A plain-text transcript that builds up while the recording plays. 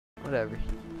Whatever.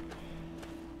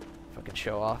 Fucking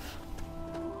show off.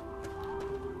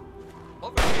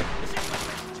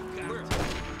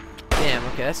 Damn,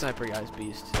 okay, that sniper guy's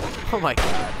beast. Oh my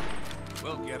god.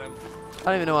 We'll get him. I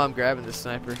don't even know why I'm grabbing this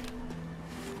sniper.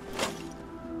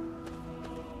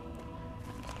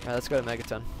 Alright, let's go to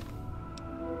Megaton.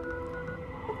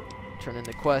 Turn in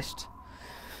the quest.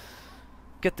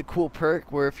 Get the cool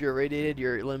perk where if you're irradiated,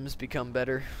 your limbs become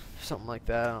better. Something like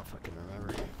that. I don't fucking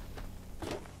remember.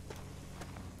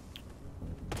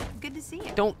 Good to see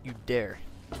you. Don't you dare.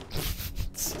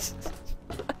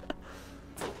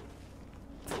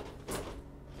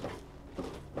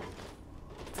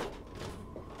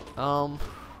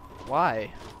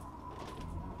 Why?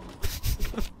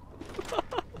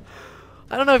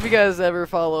 I don't know if you guys ever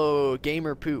follow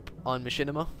Gamer Poop on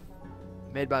Machinima,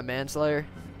 made by Manslayer.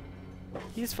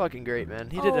 He's fucking great, man.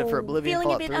 He did it for Oblivion,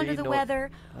 feeling Fallout a bit 3, under the weather,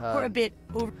 or a bit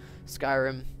over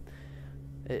Skyrim.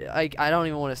 I don't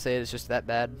even want to say it's just that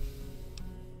bad,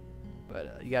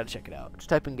 but you gotta check it out. Just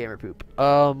type in Gamer Poop.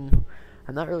 I'm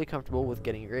not really comfortable with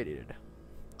getting irradiated.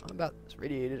 I'm about as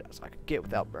radiated as I can get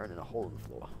without burning a hole in the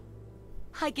floor.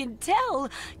 I can tell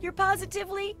you're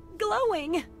positively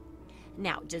glowing.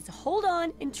 Now, just hold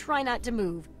on and try not to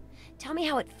move. Tell me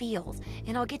how it feels,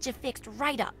 and I'll get you fixed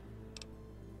right up.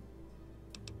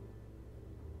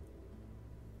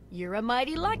 You're a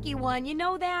mighty lucky one, you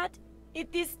know that?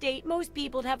 At this state, most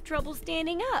people'd have trouble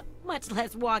standing up, much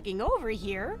less walking over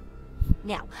here.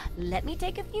 Now, let me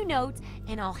take a few notes,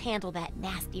 and I'll handle that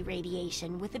nasty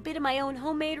radiation with a bit of my own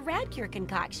homemade Radcure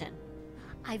concoction.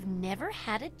 I've never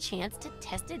had a chance to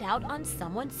test it out on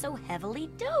someone so heavily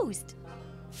dosed.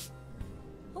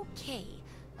 Okay,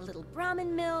 a little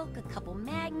Brahmin milk, a couple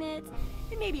magnets,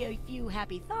 and maybe a few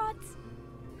happy thoughts.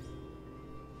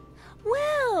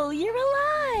 Well, you're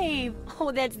alive!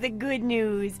 Oh, that's the good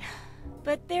news.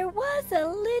 But there was a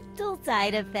little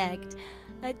side effect.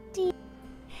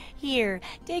 Here,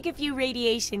 take a few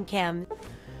radiation chems.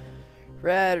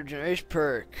 Rad regeneration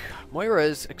perk.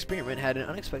 Moira's experiment had an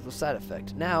unexpected side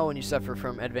effect. Now, when you suffer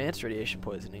from advanced radiation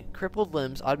poisoning, crippled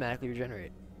limbs automatically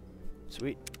regenerate.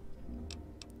 Sweet.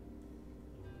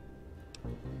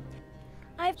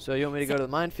 So you want me to go to the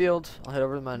minefield? I'll head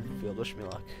over to the minefield. Wish me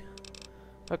luck.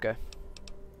 Okay.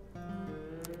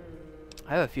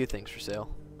 I have a few things for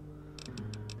sale.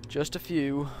 Just a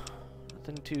few.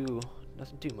 Nothing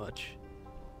too much.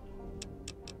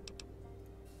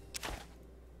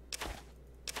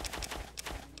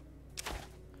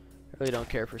 I really don't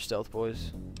care for stealth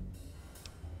boys.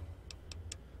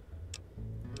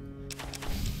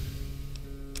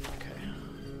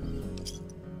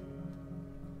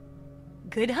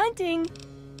 Good hunting.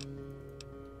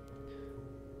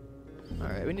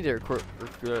 Alright, we need to recruit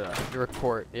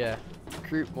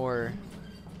more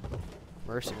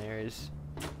mercenaries.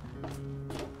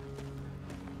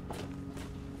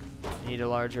 Need a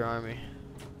larger army.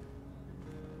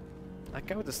 That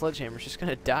guy with the sledgehammer is just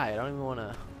gonna die. I don't even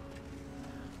wanna.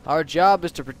 Our job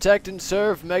is to protect and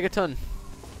serve Megaton.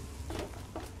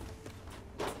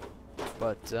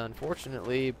 But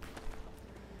unfortunately,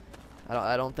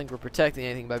 I don't think we're protecting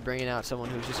anything by bringing out someone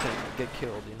who's just gonna get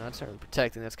killed. You know, that's not really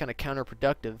protecting. That's kind of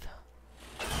counterproductive.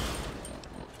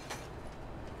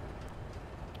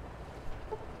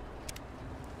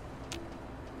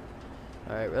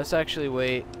 All right, let's actually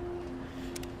wait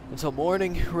until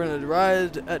morning. We're gonna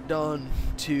ride at dawn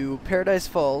to Paradise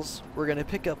Falls. We're gonna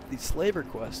pick up the Slaver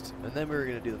quest, and then we're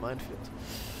gonna do the minefield.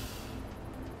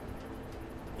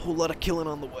 Whole lot of killing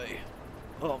on the way.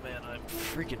 Oh man, I'm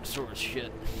freaking sore as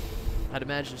shit. I'd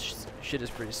imagine shit is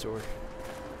pretty sore.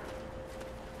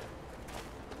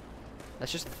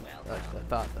 That's just a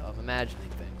thought, though. I'm imagining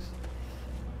things.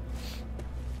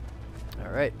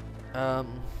 Alright.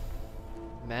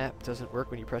 Map doesn't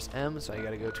work when you press M, so I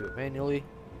gotta go to it manually.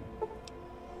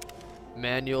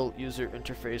 Manual user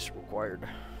interface required.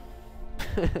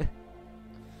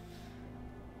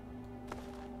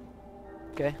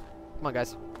 Okay. Come on,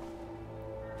 guys.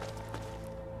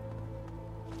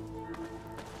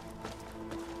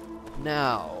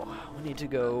 Now, we need to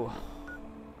go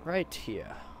right here.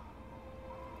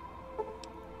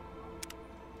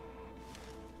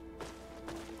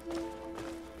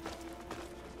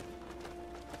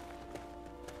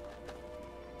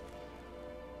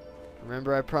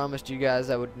 Remember, I promised you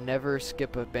guys I would never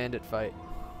skip a bandit fight.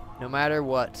 No matter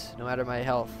what, no matter my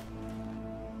health.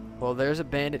 Well, there's a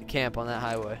bandit camp on that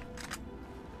highway.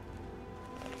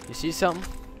 You see something?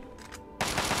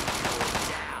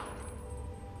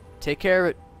 Take care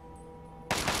of it.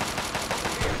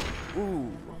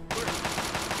 Ooh.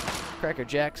 Cracker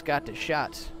Jack's got the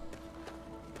shots.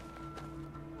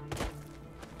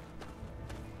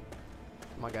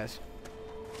 Come on, guys.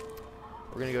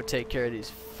 We're gonna go take care of these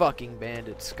fucking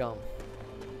bandit scum.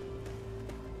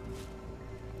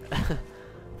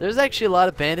 There's actually a lot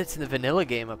of bandits in the vanilla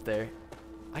game up there.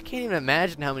 I can't even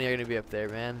imagine how many are gonna be up there,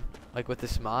 man. Like with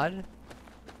this mod.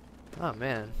 Oh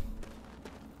man,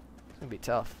 it's gonna be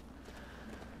tough.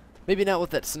 Maybe not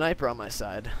with that sniper on my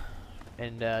side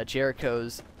and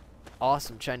Jericho's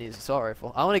awesome Chinese assault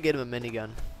rifle. I want to get him a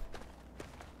minigun.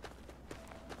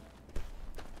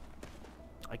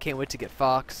 I can't wait to get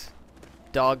Fox,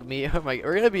 Dogmeat. Oh my,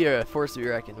 we're gonna be a force to be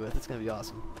reckoned with. It's gonna be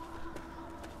awesome.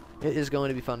 It is going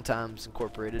to be fun times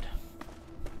incorporated.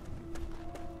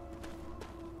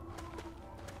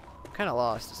 I'm kind of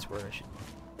lost as to where I should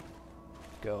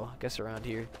go. I guess around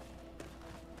here.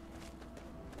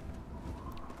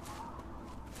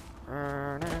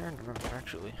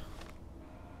 Actually,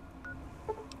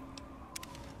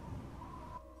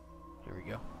 here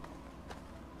we go.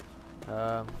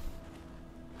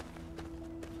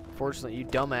 Fortunately, you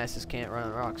dumbasses can't run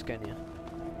on rocks, can you?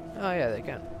 Oh yeah, they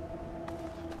can.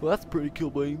 Well, that's pretty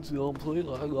kill beans. I'm playing.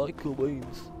 I like kill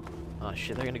beans. Oh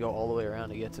shit, they're gonna go all the way around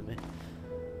to get to me.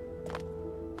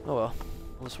 Oh well,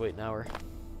 we'll just wait an hour.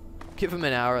 Give them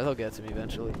an hour, they'll get to me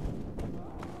eventually.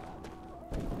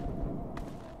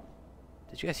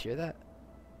 Did you guys hear that?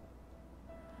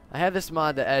 I have this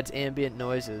mod that adds ambient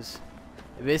noises.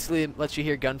 It basically lets you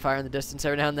hear gunfire in the distance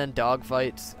every now and then, dog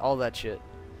fights, all that shit.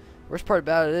 Worst part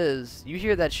about it is, you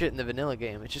hear that shit in the vanilla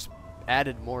game. It's just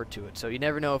added more to it, so you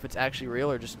never know if it's actually real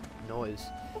or just noise.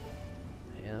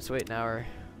 Yeah, let's wait an hour.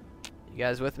 You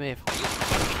guys with me?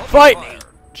 Fight!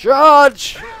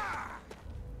 Charge!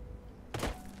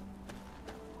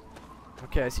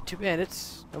 Okay, I see 2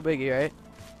 bandits. No biggie, right?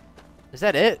 Is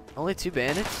that it? Only 2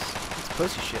 bandits? That's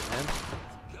pussy shit, man.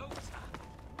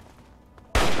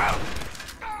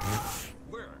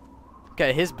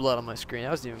 Got his blood on my screen. That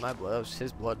wasn't even my blood. That was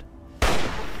his blood.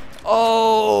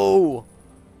 Oh!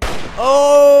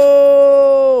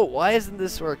 Oh! Why isn't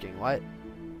this working? Why?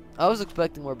 I was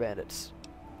expecting more bandits.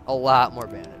 A lot more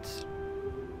bandits.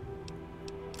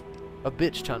 A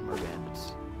bitch ton more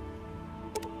bandits.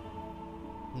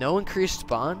 No increased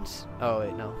spawns? Oh,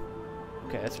 wait, no.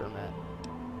 Okay, that's where I'm at.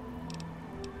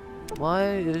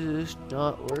 Why is this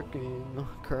not working?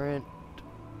 Current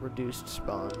reduced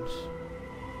spawns.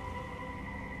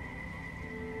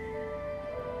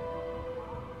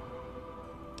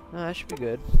 No, that should be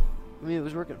good. I mean, it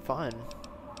was working fine.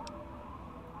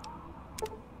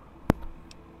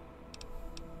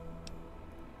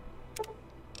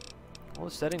 All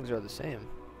the settings are the same.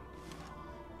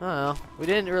 I don't know. We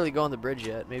didn't really go on the bridge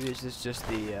yet. Maybe it's just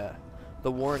the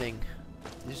warning.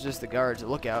 This is just the guards, the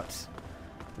lookouts.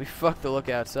 We fucked the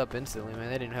lookouts up instantly, man.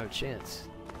 They didn't have a chance.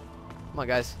 Come on,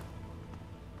 guys.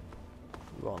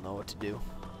 You all know what to do.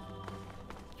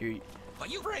 You're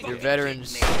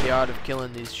veterans, the art of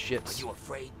killing these shits. Are you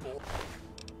afraid, boy?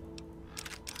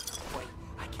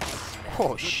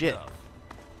 Oh shit!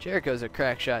 Jericho's a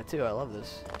crack shot too. I love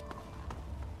this.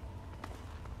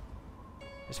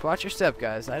 Just watch your step,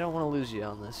 guys. I don't want to lose you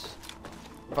on this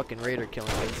fucking raider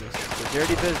killing business. It's a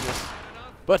dirty business,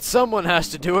 but someone has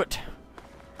to do it.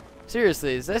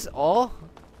 Seriously, is this all?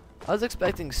 I was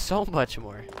expecting so much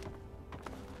more.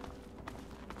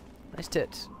 Nice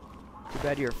tits. Too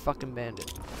bad you're a fucking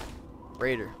bandit.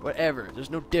 Raider. Whatever. There's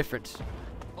no difference.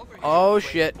 Oh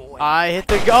shit. I hit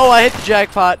the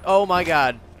jackpot. Oh my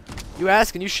god. You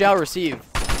ask and you shall receive.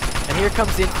 And here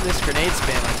comes the infamous grenade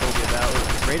spam I told you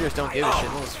about. Raiders don't give a shit.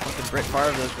 They'll just fucking Brit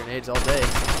fire those grenades all day.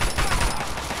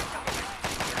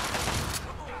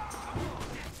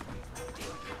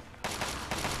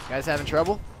 Guys having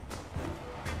trouble?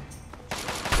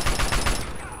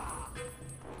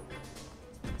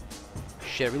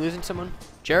 Shit, are we losing someone?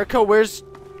 Jericho, where's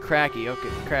Cracky? Okay,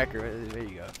 Cracker. There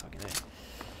you go. Fucking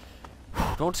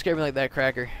A. Don't scare me like that,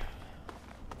 Cracker.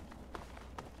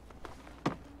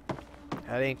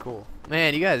 That ain't cool.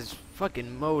 Man, you guys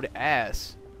fucking mowed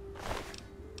ass.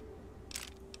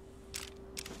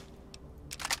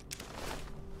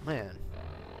 Man.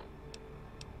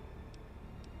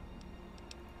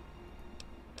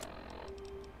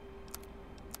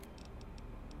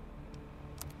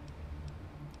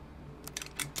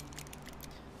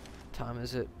 Time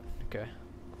is it? Okay.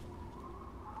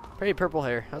 Pretty purple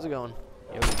hair. How's it going?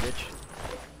 Yo, bitch.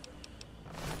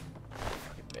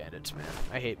 Fucking bandits, man.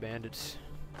 I hate bandits.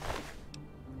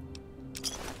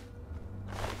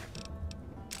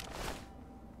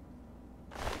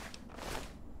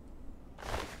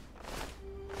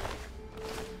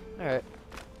 Alright.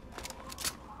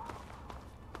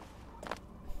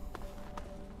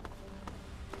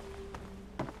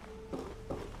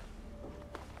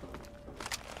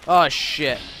 Oh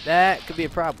shit, that could be a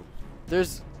problem.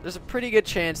 There's a pretty good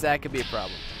chance that could be a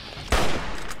problem.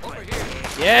 Over here.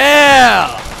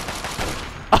 Yeah!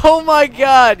 Oh my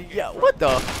god! Yeah, what the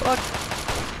fuck?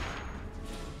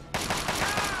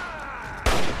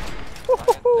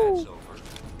 That's over.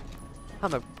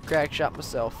 I'm a crack shot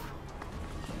myself.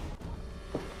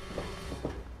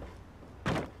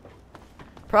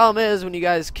 Problem is, when you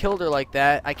guys killed her like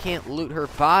that, I can't loot her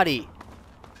body.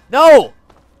 No!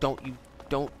 Don't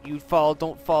you fall,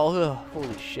 don't fall. Ugh,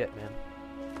 holy shit, man.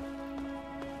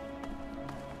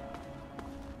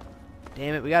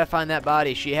 Damn it, we gotta find that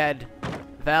body. She had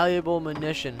valuable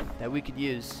munition that we could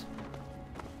use.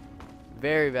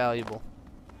 Very valuable.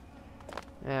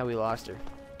 Yeah, we lost her.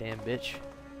 Damn bitch.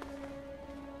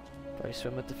 Probably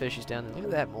swim with the fishies down there. Look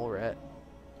at that mole rat.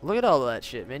 Look at all that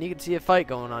shit, man. You can see a fight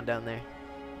going on down there.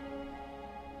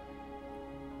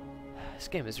 This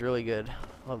game is really good.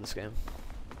 I love this game.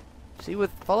 See,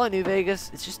 with Fallout New Vegas,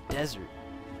 it's just desert.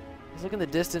 Just look in the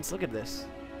distance. Look at this.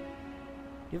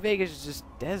 New Vegas is just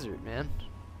desert, man.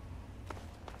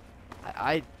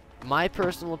 My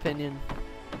personal opinion,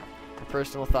 my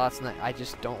personal thoughts on that, I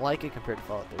just don't like it compared to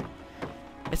Fallout 3.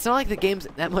 It's not like the game's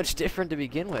that much different to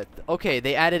begin with. Okay,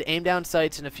 they added aim down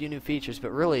sights and a few new features,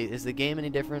 but really, is the game any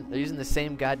different? They're using the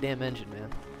same goddamn engine, man.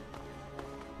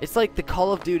 It's like the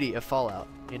Call of Duty of Fallout,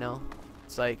 you know?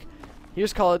 It's like,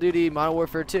 here's Call of Duty Modern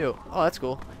Warfare 2. Oh, that's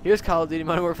cool. Here's Call of Duty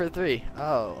Modern Warfare 3.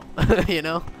 Oh, you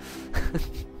know?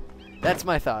 That's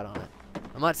my thought on it.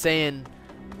 I'm not saying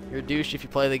you're a douche if you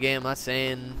play the game. I'm not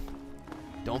saying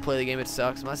don't play the game, it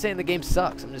sucks. I'm not saying the game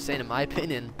sucks. I'm just saying, in my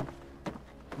opinion,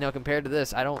 you know, compared to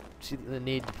this, I don't see the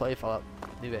need to play Fallout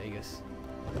New Vegas.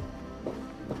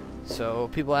 So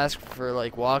people ask for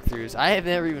like walkthroughs. I have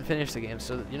never even finished the game,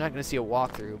 so you're not going to see a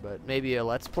walkthrough, but maybe a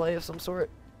let's play of some sort.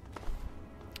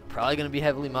 Probably going to be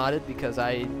heavily modded because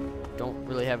I don't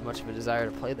really have much of a desire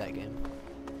to play that game.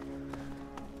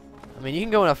 I mean, you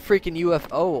can go in a freaking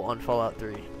UFO on Fallout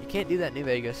 3. You can't do that in New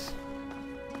Vegas.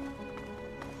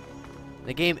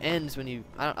 The game ends when you...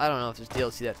 I don't know if there's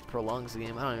DLC that prolongs the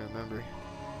game. I don't even remember.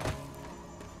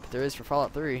 But there is for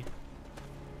Fallout 3.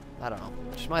 I don't know.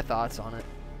 Just my thoughts on it.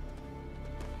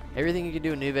 Everything you can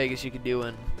do in New Vegas, you can do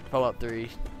in Fallout 3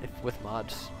 with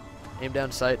mods. Aim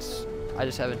down sights. I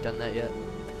just haven't done that yet.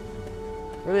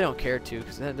 I really don't care to,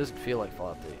 because then it doesn't feel like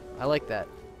Fallout 3. I like that.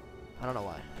 I don't know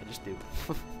why. I just do.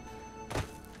 What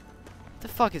the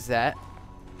fuck is that?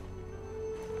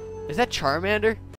 Is that Charmander?